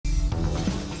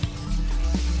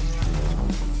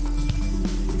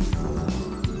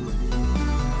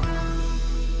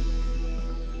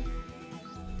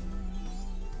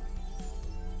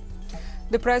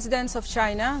The presidents of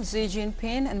China, Xi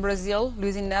Jinping, and Brazil,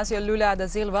 Luiz Inácio Lula da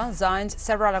Silva, signed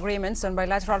several agreements on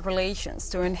bilateral relations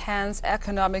to enhance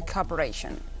economic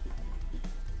cooperation.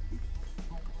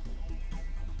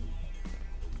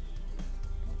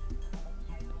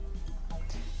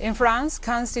 In France,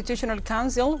 Constitutional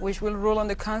Council, which will rule on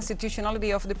the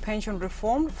constitutionality of the pension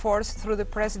reform forced through the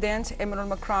President Emmanuel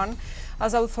Macron,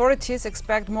 as authorities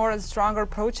expect more and stronger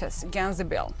protests against the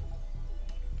bill.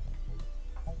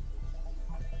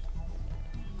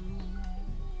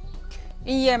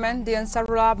 In Yemen, the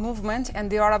Ansarullah movement and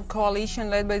the Arab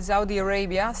coalition led by Saudi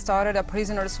Arabia started a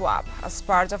prisoner swap as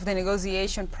part of the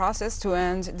negotiation process to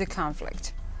end the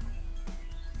conflict.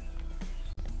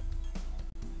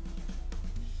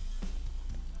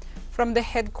 From the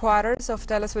headquarters of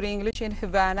TeleSUR English in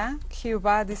Havana,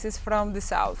 Cuba, this is From the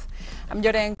South. I'm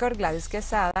your anchor, Gladys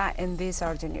Quesada, and these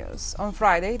are the news. On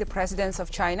Friday, the presidents of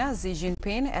China, Xi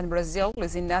Jinping, and Brazil,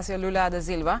 Luiz Inácio Lula da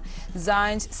Silva,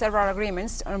 signed several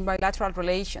agreements on bilateral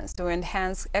relations to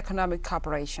enhance economic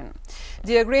cooperation.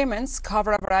 The agreements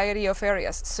cover a variety of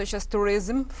areas, such as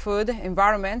tourism, food,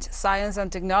 environment, science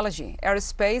and technology,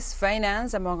 aerospace,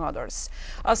 finance, among others.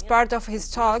 As part of his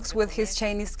talks with his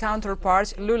Chinese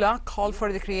counterpart, Lula called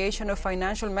for the creation of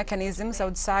financial mechanisms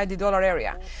outside the dollar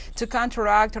area to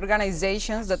counteract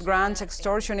organizations that grant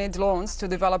extortionate loans to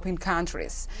developing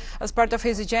countries. As part of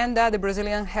his agenda, the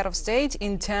Brazilian head of state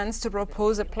intends to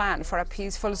propose a plan for a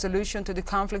peaceful solution to the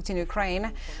conflict in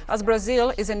Ukraine, as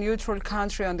Brazil is a neutral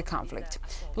country on the conflict.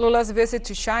 Lula's visit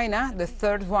to China, the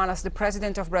third one as the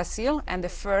president of Brazil and the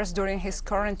first during his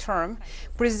current term,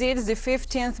 precedes the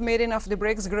 15th meeting of the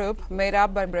BRICS group made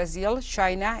up by Brazil,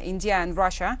 China, India and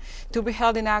Russia, to be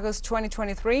held in August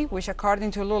 2023, which, according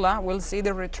to Lula, will see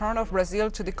the return of Brazil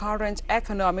to the current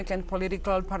economic and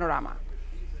political panorama.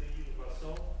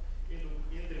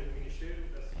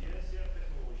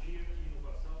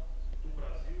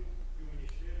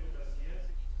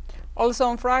 Also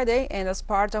on Friday, and as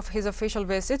part of his official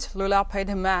visit, Lula paid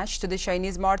homage to the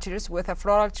Chinese martyrs with a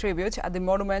floral tribute at the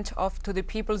Monument to the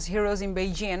People's Heroes in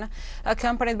Beijing,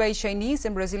 accompanied by Chinese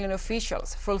and Brazilian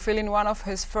officials, fulfilling one of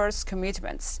his first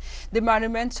commitments. The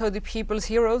Monument to the People's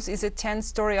Heroes is a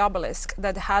 10-story obelisk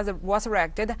that was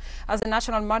erected as a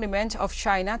national monument of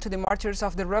China to the martyrs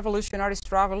of the revolutionary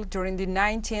struggle during the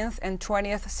 19th and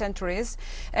 20th centuries,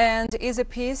 and is a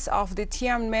piece of the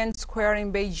Tiananmen Square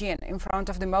in Beijing, in front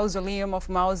of the mausoleum of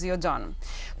Mao Zedong.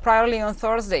 Priorly on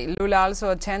Thursday, Lula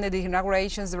also attended the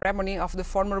inauguration ceremony of the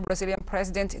former Brazilian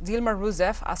President Dilma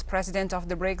Rousseff as president of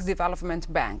the BRICS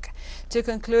Development Bank. To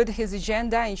conclude his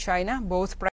agenda in China,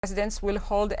 both presidents will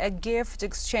hold a gift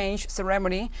exchange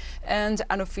ceremony and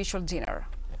an official dinner.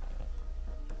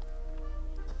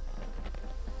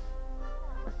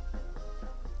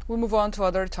 We move on to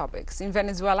other topics. In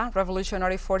Venezuela,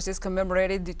 revolutionary forces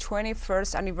commemorated the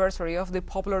 21st anniversary of the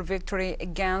popular victory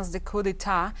against the coup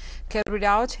d'etat carried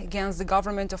out against the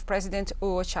government of President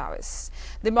Hugo Chavez.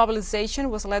 The mobilization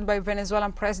was led by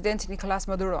Venezuelan President Nicolás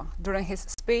Maduro. During his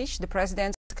speech, the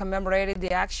president commemorated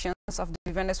the actions of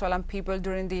the Venezuelan people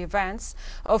during the events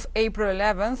of April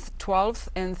 11th, 12th,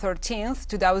 and 13th,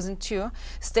 2002,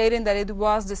 stating that it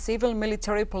was the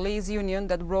civil-military police union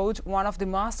that wrote one of the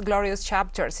most glorious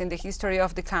chapters in the history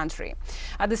of the country.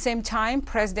 At the same time,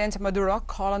 President Maduro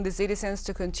called on the citizens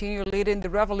to continue leading the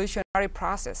revolutionary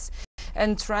process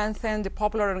and strengthen the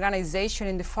popular organization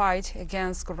in the fight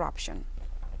against corruption.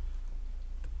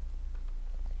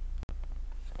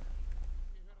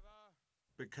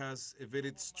 Because if it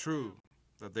is true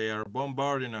that they are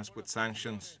bombarding us with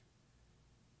sanctions,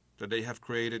 that they have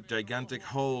created gigantic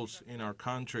holes in our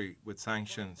country with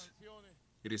sanctions,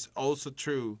 it is also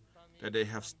true that they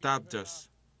have stabbed us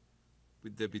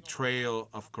with the betrayal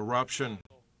of corruption,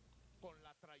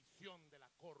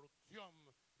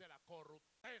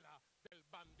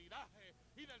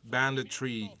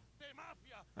 banditry,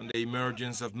 and the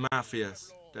emergence of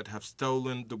mafias that have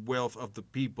stolen the wealth of the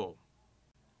people.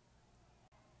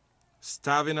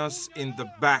 Stabbing us in the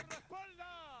back.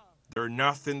 They're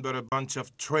nothing but a bunch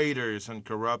of traitors and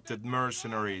corrupted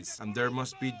mercenaries, and there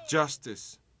must be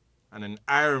justice and an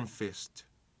iron fist.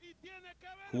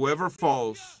 Whoever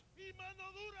falls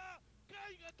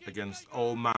against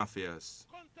all mafias.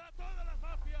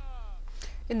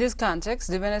 In this context,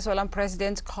 the Venezuelan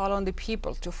president called on the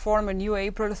people to form a new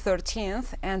April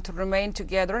 13th and to remain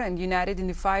together and united in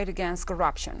the fight against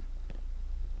corruption.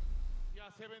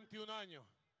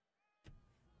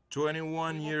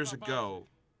 21 years ago,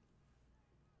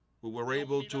 we were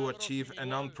able to achieve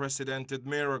an unprecedented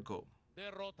miracle.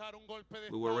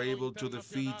 We were able to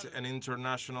defeat an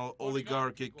international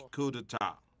oligarchic coup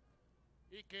d'etat.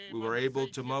 We were able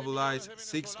to mobilize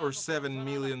 6 or 7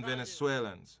 million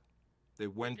Venezuelans. They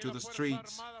went to the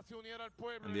streets,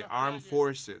 and the armed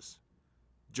forces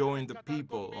joined the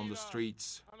people on the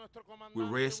streets. We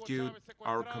rescued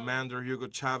our commander Hugo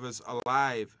Chavez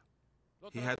alive.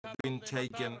 He had been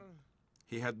taken,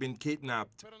 he had been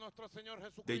kidnapped.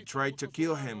 They tried to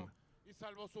kill him,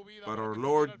 but our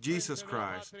Lord Jesus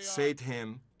Christ saved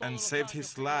him and saved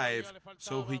his life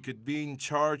so he could be in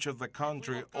charge of the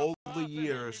country all the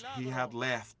years he had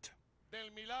left.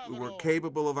 We were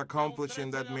capable of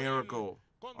accomplishing that miracle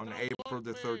on April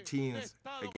the 13th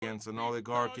against an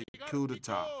oligarchic coup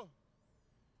d'etat.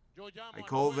 I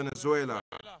call Venezuela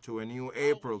to a new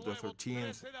April the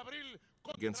 13th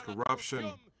against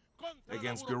corruption,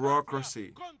 against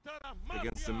bureaucracy,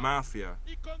 against the mafia,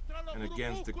 and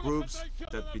against the groups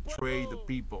that betray the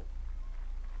people.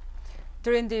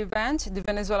 During the event, the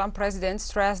Venezuelan president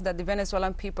stressed that the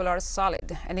Venezuelan people are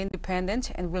solid and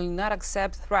independent and will not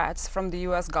accept threats from the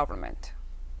U.S. government.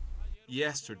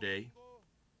 Yesterday,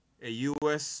 a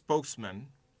U.S. spokesman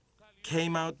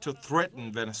came out to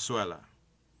threaten Venezuela.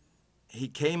 He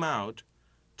came out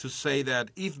to say that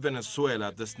if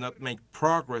Venezuela does not make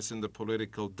progress in the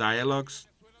political dialogues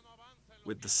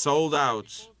with the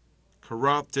sold-outs,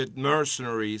 corrupted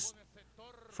mercenaries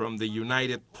from the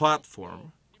United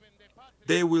Platform,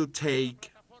 they will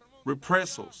take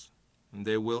reprisals and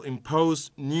they will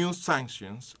impose new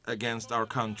sanctions against our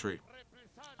country.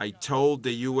 I told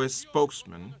the U.S.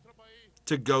 spokesman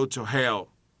to go to hell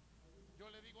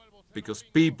because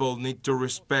people need to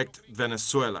respect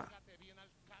Venezuela.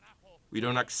 We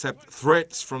don't accept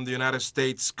threats from the United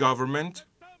States government.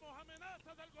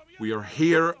 We are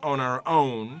here on our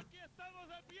own,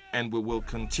 and we will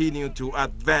continue to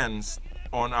advance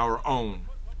on our own.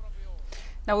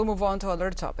 Now we move on to other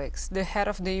topics. The head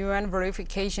of the UN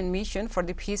verification mission for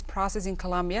the peace process in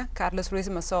Colombia, Carlos Ruiz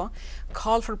Massó,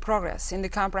 called for progress in the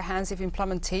comprehensive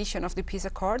implementation of the peace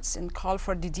accords and called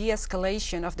for the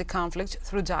de-escalation of the conflict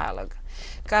through dialogue.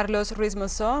 Carlos Ruiz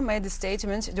Massó made the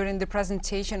statement during the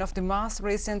presentation of the most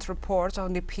recent report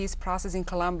on the peace process in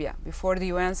Colombia before the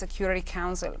UN Security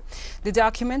Council. The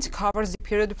document covers the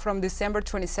period from December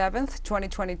 27,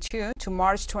 2022 to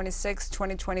March 26,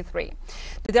 2023.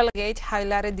 The delegate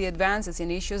highlighted the advances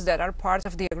in issues that are part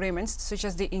of the agreements, such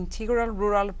as the integral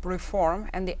rural reform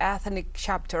and the ethnic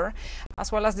chapter,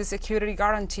 as well as the security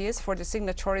guarantees for the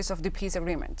signatories of the peace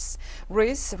agreements.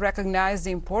 Ruiz recognized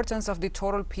the importance of the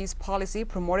total peace policy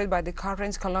promoted by the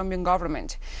current Colombian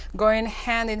government, going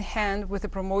hand in hand with the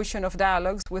promotion of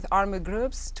dialogues with armed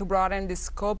groups to broaden the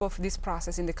scope of this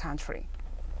process in the country.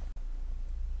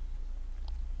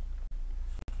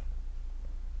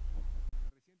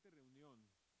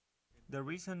 The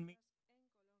recent meeting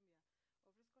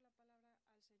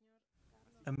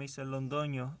at Mr.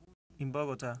 Londoño in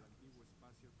Bogota,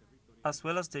 as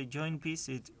well as the joint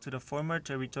visit to the former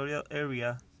territorial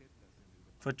area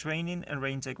for training and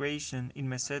reintegration in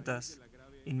Mesetas,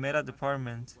 in Mera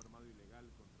Department,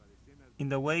 in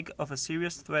the wake of a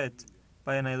serious threat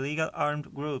by an illegal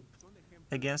armed group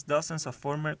against dozens of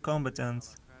former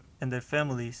combatants and their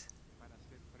families,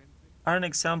 are an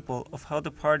example of how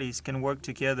the parties can work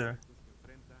together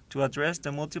to address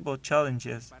the multiple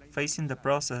challenges facing the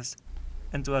process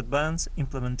and to advance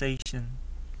implementation.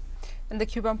 And the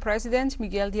Cuban president,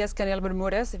 Miguel Díaz-Canel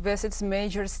Bermúdez, visits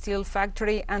major steel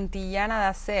factory Antillana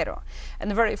de Acero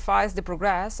and verifies the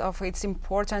progress of its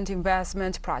important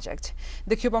investment project.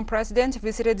 The Cuban president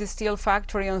visited the steel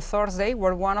factory on Thursday,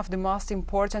 where one of the most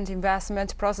important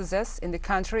investment processes in the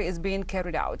country is being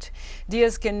carried out.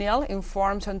 Díaz-Canel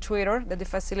informed on Twitter that the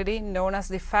facility, known as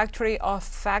the Factory of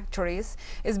Factories,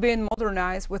 is being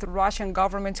modernized with Russian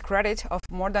government credit of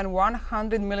more than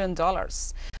 $100 million.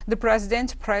 The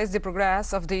president praised the progress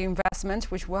of the investment,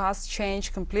 which has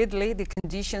changed completely the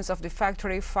conditions of the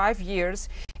factory 5 years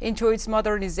into its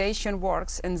modernization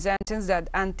works, and sentenced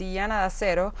that Antillana de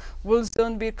Acero will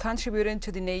soon be contributing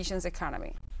to the nation's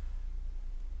economy.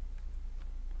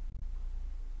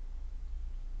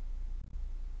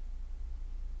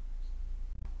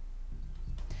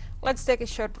 Let's take a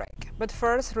short break. But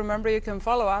first, remember you can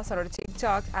follow us on our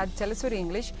TikTok at TeleSUR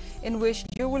English, in which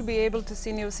you will be able to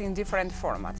see news in different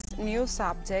formats, news,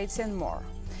 updates, and more.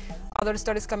 Other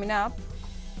stories coming up.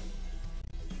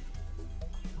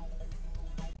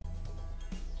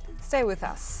 Stay with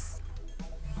us.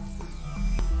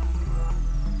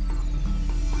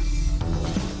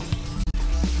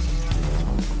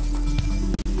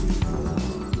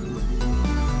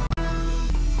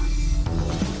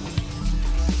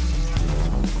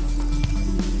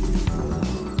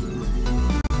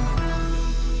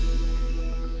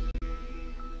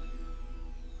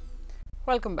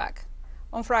 Welcome back.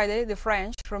 On Friday, the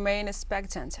French remain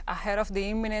expectant ahead of the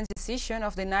imminent decision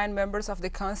of the 9 members of the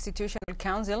Constitutional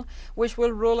Council, which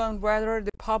will rule on whether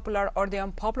the popular or the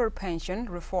unpopular pension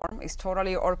reform is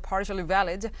totally or partially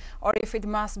valid, or if it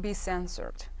must be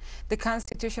censored. The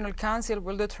Constitutional Council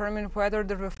will determine whether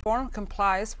the reform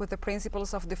complies with the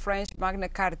principles of the French Magna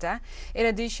Carta, in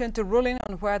addition to ruling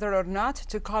on whether or not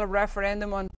to call a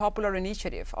referendum on popular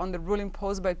initiative on the rule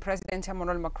imposed by President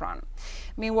Emmanuel Macron.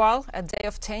 Meanwhile, a day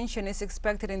of tension is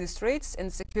expected in the streets,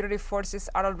 and security forces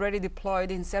are already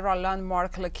deployed in several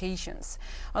landmark locations.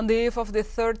 On the eve of the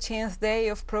 13th day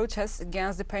of protests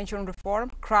against the pension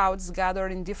reform, crowds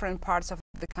gathered in different parts of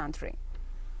the country.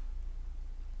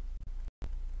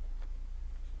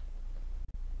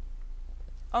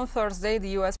 On Thursday, the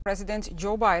U.S. President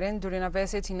Joe Biden, during a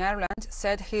visit in Ireland,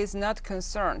 said he is not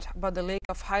concerned about the leak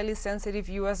of highly sensitive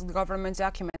U.S. government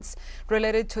documents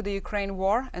related to the Ukraine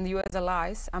war and U.S.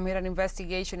 allies amid an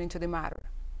investigation into the matter.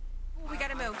 We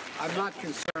got to move. I'm not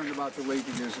concerned about the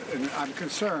leakages, and I'm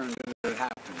concerned that it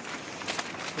happened.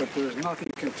 But there's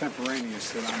nothing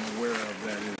contemporaneous that I'm aware of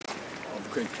that is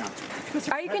of great consequence.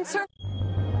 Are you concerned?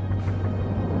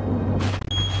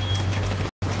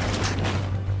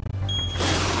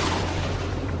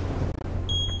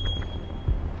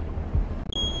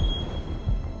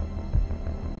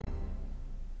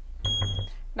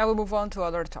 Now we move on to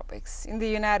other topics. In the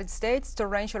United States,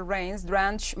 torrential rains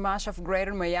drenched much of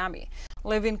greater Miami,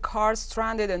 leaving cars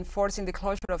stranded and forcing the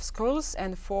closure of schools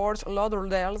and Fort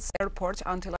Lauderdale's airport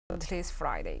until at least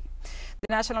Friday. The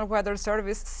National Weather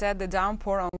Service said the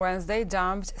downpour on Wednesday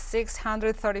dumped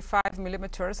 635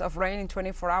 millimeters of rain in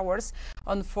 24 hours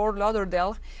on Fort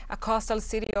Lauderdale, a coastal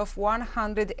city of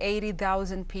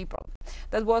 180,000 people.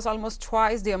 That was almost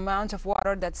twice the amount of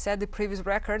water that set the previous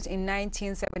record in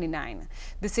 1979.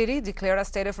 The city declared a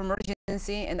state of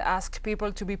emergency and asked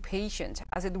people to be patient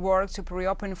as it worked to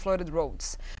reopen flooded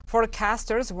roads.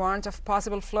 Forecasters warned of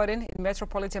possible flooding in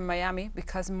metropolitan Miami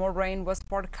because more rain was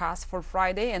forecast for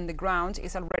Friday and the ground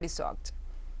is already soaked.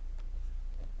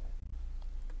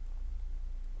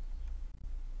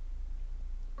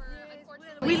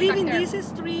 We live in this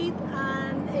street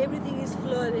and everything is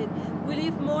flooded. We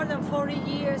live more than 40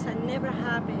 years and never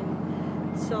happened.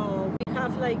 So we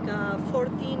have like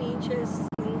 14 inches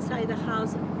inside the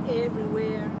house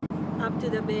everywhere, up to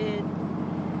the bed.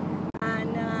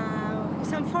 And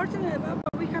it's unfortunate,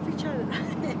 but we have each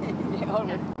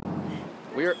other.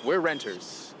 We're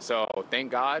renters, so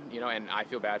thank God, and I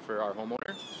feel bad for our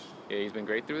homeowner. He's been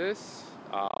great through this,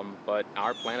 but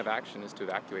our plan of action is to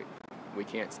evacuate. We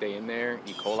can't stay in there,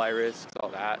 E. coli risks, all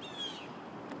that.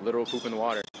 Literal poop in the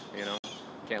water,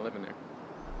 can't live in there.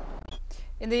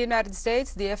 In the United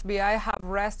States, the FBI have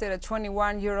arrested a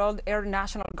 21-year-old Air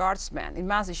National Guardsman in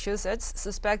Massachusetts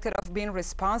suspected of being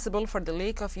responsible for the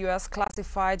leak of U.S.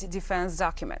 classified defense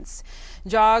documents.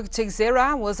 Jog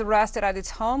Teixeira was arrested at his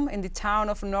home in the town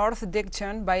of North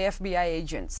Dighton by FBI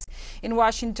agents. In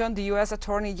Washington, the U.S.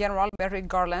 Attorney General Merrick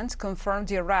Garland confirmed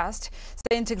the arrest,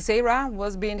 saying Teixeira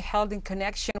was being held in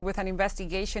connection with an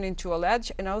investigation into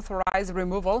alleged unauthorized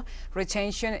removal,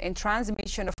 retention, and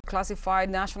transmission of classified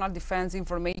national defense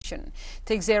information.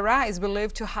 Teixeira is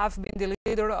believed to have been the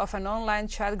leader of an online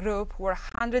chat group where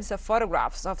hundreds of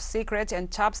photographs of secret and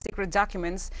top-secret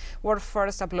documents were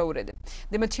first uploaded.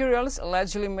 The materials,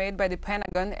 allegedly made by the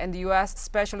Pentagon and the U.S.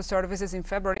 Special Services in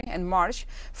February and March,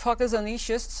 focus on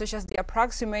issues such as the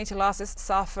approximate losses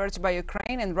suffered by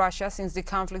Ukraine and Russia since the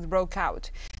conflict broke out,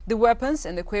 the weapons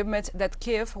and equipment that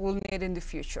Kiev will need in the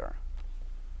future.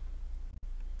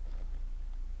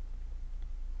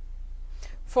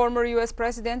 Former U.S.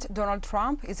 President Donald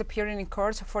Trump is appearing in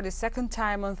court for the second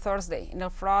time on Thursday in a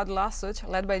fraud lawsuit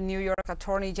led by New York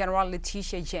Attorney General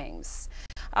Letitia James.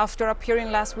 After appearing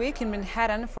last week in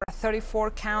Manhattan for a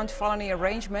 34-count felony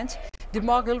arrangement, the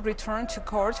mogul returned to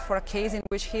court for a case in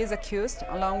which he is accused,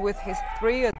 along with his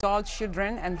 3 adult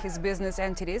children and his business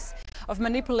entities, of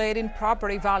manipulating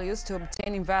property values to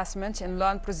obtain investment and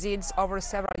loan proceeds over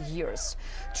several years.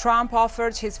 Trump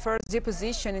offered his first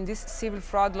deposition in this civil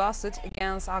fraud lawsuit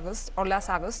last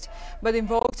August, but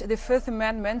invoked the Fifth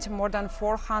Amendment more than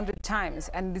 400 times,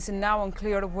 and it is now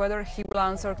unclear whether he will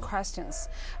answer questions,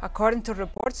 according to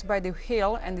reports by The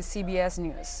Hill and the CBS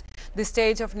News. The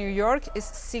state of New York is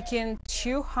seeking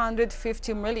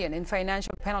 $250 million in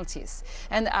financial penalties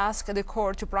and asked the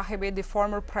court to prohibit the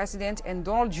former president and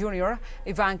Donald Jr.,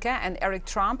 Ivanka, and Eric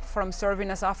Trump from serving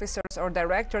as officers or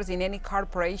directors in any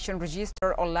corporation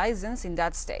registered or licensed in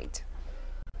that state.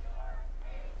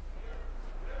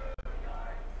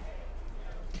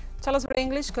 TeleSUR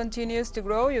English continues to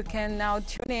grow. You can now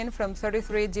tune in from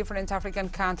 33 different African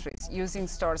countries using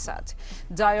StoreSat.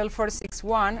 Dial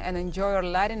 461 and enjoy our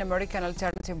Latin American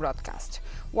alternative broadcast.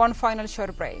 One final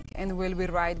short break, and we'll be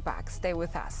right back. Stay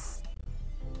with us.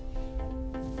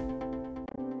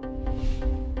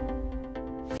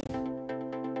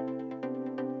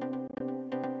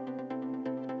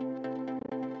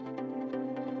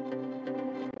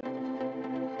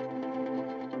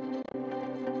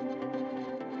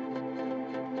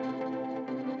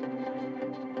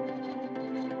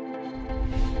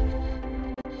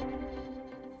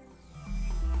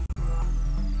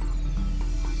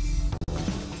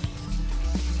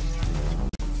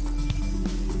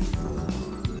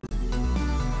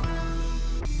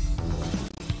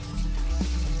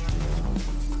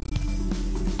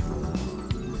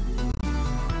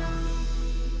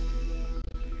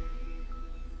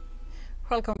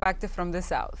 Welcome back to From the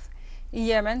South. In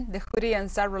Yemen, the Houthi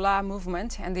Ansarullah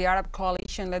movement and the Arab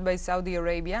coalition led by Saudi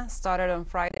Arabia started on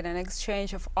Friday an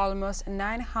exchange of almost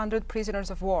 900 prisoners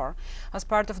of war as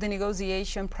part of the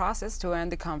negotiation process to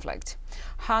end the conflict.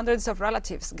 Hundreds of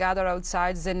relatives gathered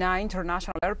outside Zena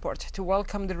International Airport to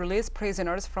welcome the released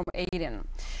prisoners from Aden.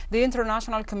 The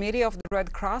International Committee of the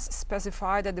Red Cross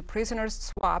specified that the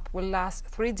prisoners' swap will last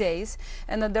 3 days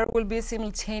and that there will be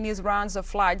simultaneous rounds of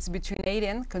flights between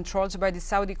Aden, controlled by the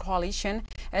Saudi coalition,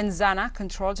 and Zana,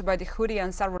 controlled by the Houthi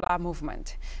Ansarullah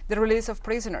movement. The release of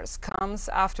prisoners comes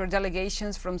after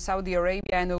delegations from Saudi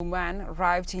Arabia and Oman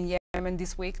arrived in Yemen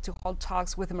this week to hold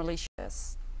talks with the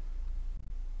militias.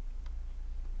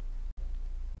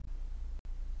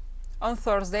 On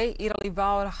Thursday, Italy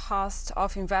vowed a host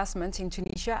of investment in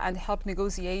Tunisia and helped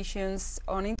negotiations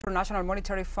on International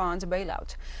Monetary Fund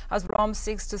bailout, as Rome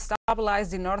seeks to stabilize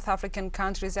the North African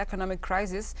country's economic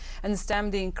crisis and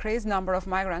stem the increased number of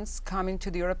migrants coming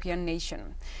to the European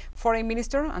nation. Foreign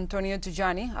Minister Antonio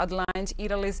Tajani outlined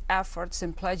Italy's efforts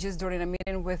and pledges during a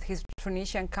meeting with his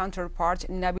Tunisian counterpart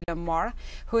Nabil Ammar,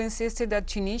 who insisted that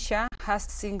Tunisia has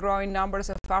seen growing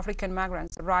numbers of African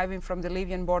migrants arriving from the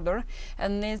Libyan border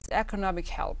and needs economic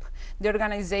help. The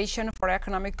Organization for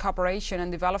Economic Cooperation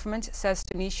and Development says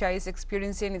Tunisia is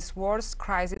experiencing its worst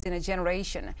crisis in a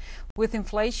generation, with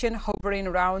inflation hovering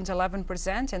around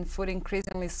 11% and food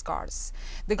increasingly scarce.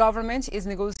 The government is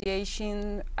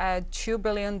negotiating a $2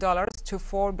 billion to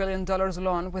 $4 billion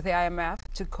loan with the IMF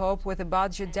to cope with the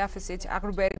budget deficit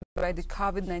aggravated by the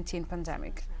COVID-19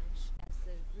 pandemic. As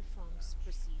the reforms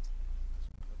proceed,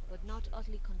 but not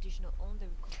utterly conditional on the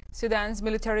Sudan's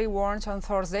military warned on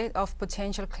Thursday of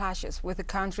potential clashes with the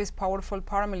country's powerful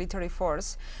paramilitary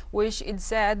force, which it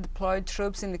said deployed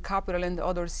troops in the capital and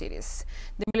other cities.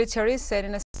 The military said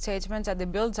in a statement that the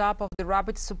build-up of the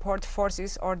Rapid Support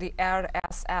Forces, or the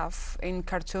RSF, in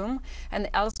Khartoum and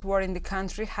elsewhere in the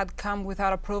country had come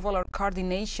without approval or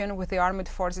coordination with the armed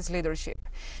forces leadership.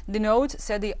 The note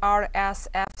said the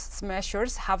RSF's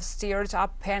measures have stirred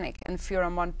up panic and fear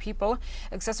among people,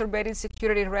 exacerbated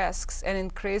security risks, and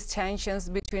increased tensions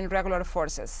between regular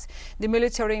forces. The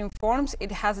military informs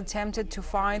it has attempted to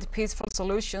find peaceful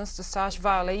solutions to such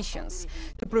violations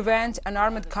to prevent an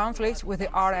armed conflict with the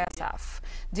RSF.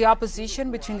 The opposition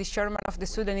between the chairman of the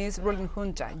Sudanese ruling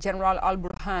junta, General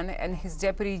al-Burhan, and his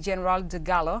deputy General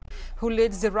Dagalo, who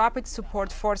leads the Rapid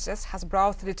Support Forces, has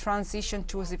brought the transition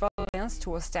to civilians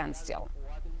to a standstill.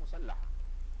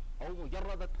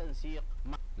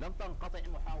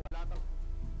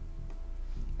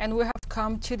 And we have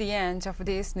come to the end of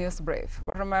this news brief.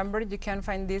 But remember, you can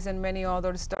find this and many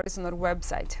other stories on our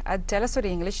website at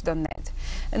telesurenglish.net.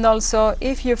 And also,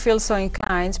 if you feel so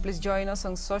inclined, please join us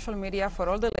on social media for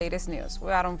all the latest news.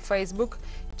 We are on Facebook,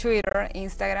 Twitter,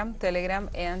 Instagram, Telegram,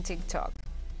 and TikTok.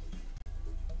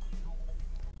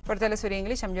 For TeleSUR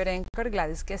English, I'm your anchor,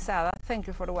 Gladys Quesada. Thank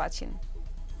you for watching.